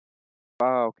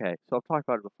Okay, so I've talked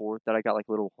about it before that I got like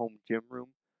a little home gym room,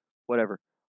 whatever.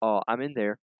 I'm in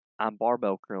there. I'm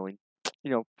barbell curling,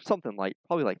 something light,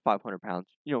 probably like 500 pounds,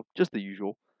 just the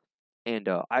usual. And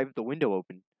I have the window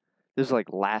open. This is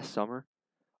like last summer.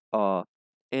 Uh,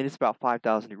 and it's about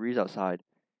 5,000 degrees outside.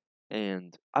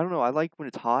 And I don't know. I like when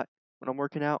it's hot when I'm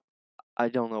working out. I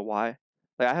don't know why.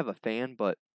 Like I have a fan,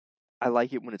 but I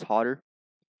like it when it's hotter.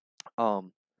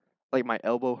 Um, like my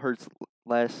elbow hurts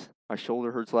less, my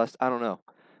shoulder hurts less. I don't know.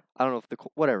 I don't know if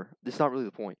whatever. It's not really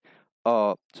the point.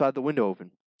 So I have the window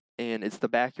open, and it's the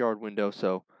backyard window,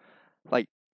 so like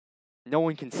no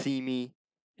one can see me,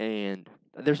 and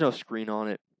there's no screen on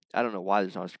it. I don't know why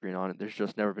there's not a screen on it. There's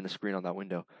just never been a screen on that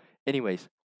window. Anyways,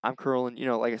 I'm curling.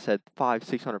 Like I said,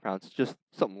 600 pounds, just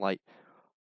something light.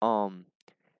 Um,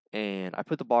 and I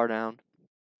put the bar down,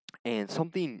 and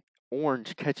something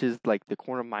orange catches like the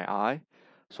corner of my eye.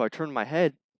 So I turn my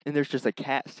head, and there's just a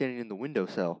cat standing in the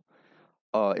windowsill.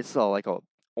 It's like a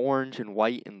orange and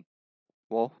white and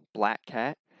black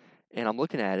cat, and I'm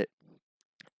looking at it,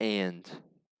 and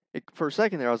for a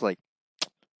second there, I was like,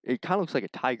 it kind of looks like a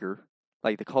tiger,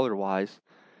 like the color wise,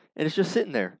 and it's just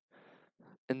sitting there.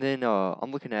 And then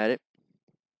I'm looking at it,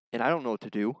 and I don't know what to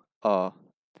do.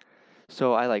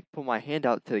 So I like put my hand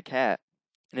out to the cat,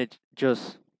 and it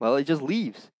just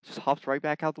leaves, just hops right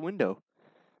back out the window.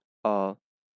 Uh,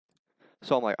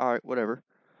 so I'm like, all right, whatever.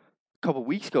 A couple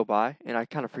weeks go by, and I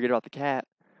kind of forget about the cat.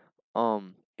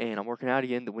 And I'm working out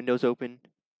again. The window's open.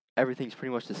 Everything's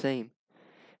pretty much the same.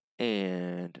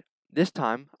 And this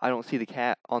time, I don't see the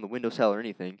cat on the windowsill or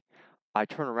anything. I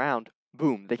turn around,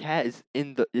 boom, the cat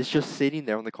is just sitting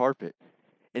there on the carpet,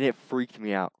 and it freaked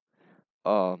me out.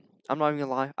 I'm not even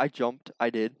gonna lie, I jumped, I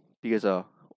did, because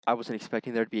I wasn't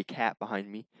expecting there to be a cat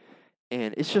behind me,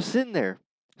 and it's just sitting there.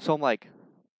 So I'm like,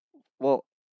 well,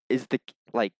 is the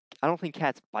like I don't think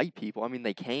cats bite people. I mean,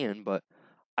 they can, but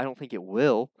I don't think it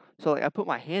will. So like, I put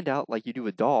my hand out like you do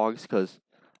with dogs, because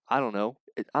I don't know,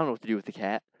 I don't know what to do with the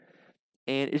cat,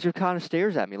 and it just kind of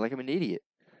stares at me like I'm an idiot.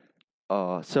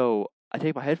 So I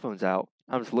take my headphones out.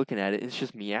 I'm just looking at it. And it's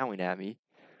just meowing at me.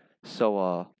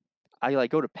 So I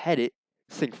like go to pet it.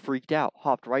 This thing freaked out,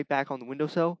 hopped right back on the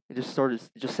windowsill, and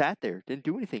just sat there, didn't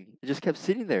do anything. It just kept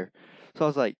sitting there. So I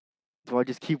was like, do I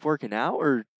just keep working out,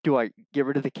 or do I get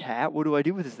rid of the cat? What do I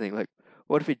do with this thing? Like,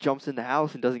 what if it jumps in the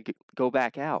house and doesn't go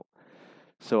back out?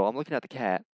 So I'm looking at the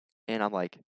cat, and I'm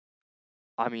like,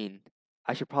 I mean,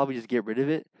 I should probably just get rid of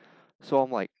it. So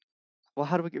I'm like, well,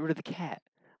 how do I get rid of the cat?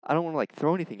 I don't want to like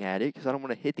throw anything at it because I don't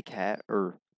want to hit the cat,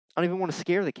 or I don't even want to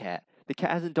scare the cat. The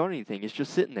cat hasn't done anything. It's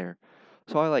just sitting there.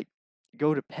 So I like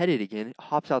go to pet it again. It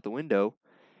hops out the window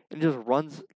and just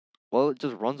runs. Well, it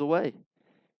just runs away.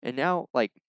 And now,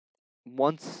 like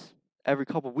once every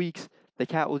couple weeks, the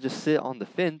cat will just sit on the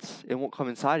fence. It won't come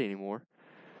inside anymore.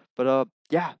 But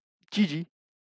yeah, GG.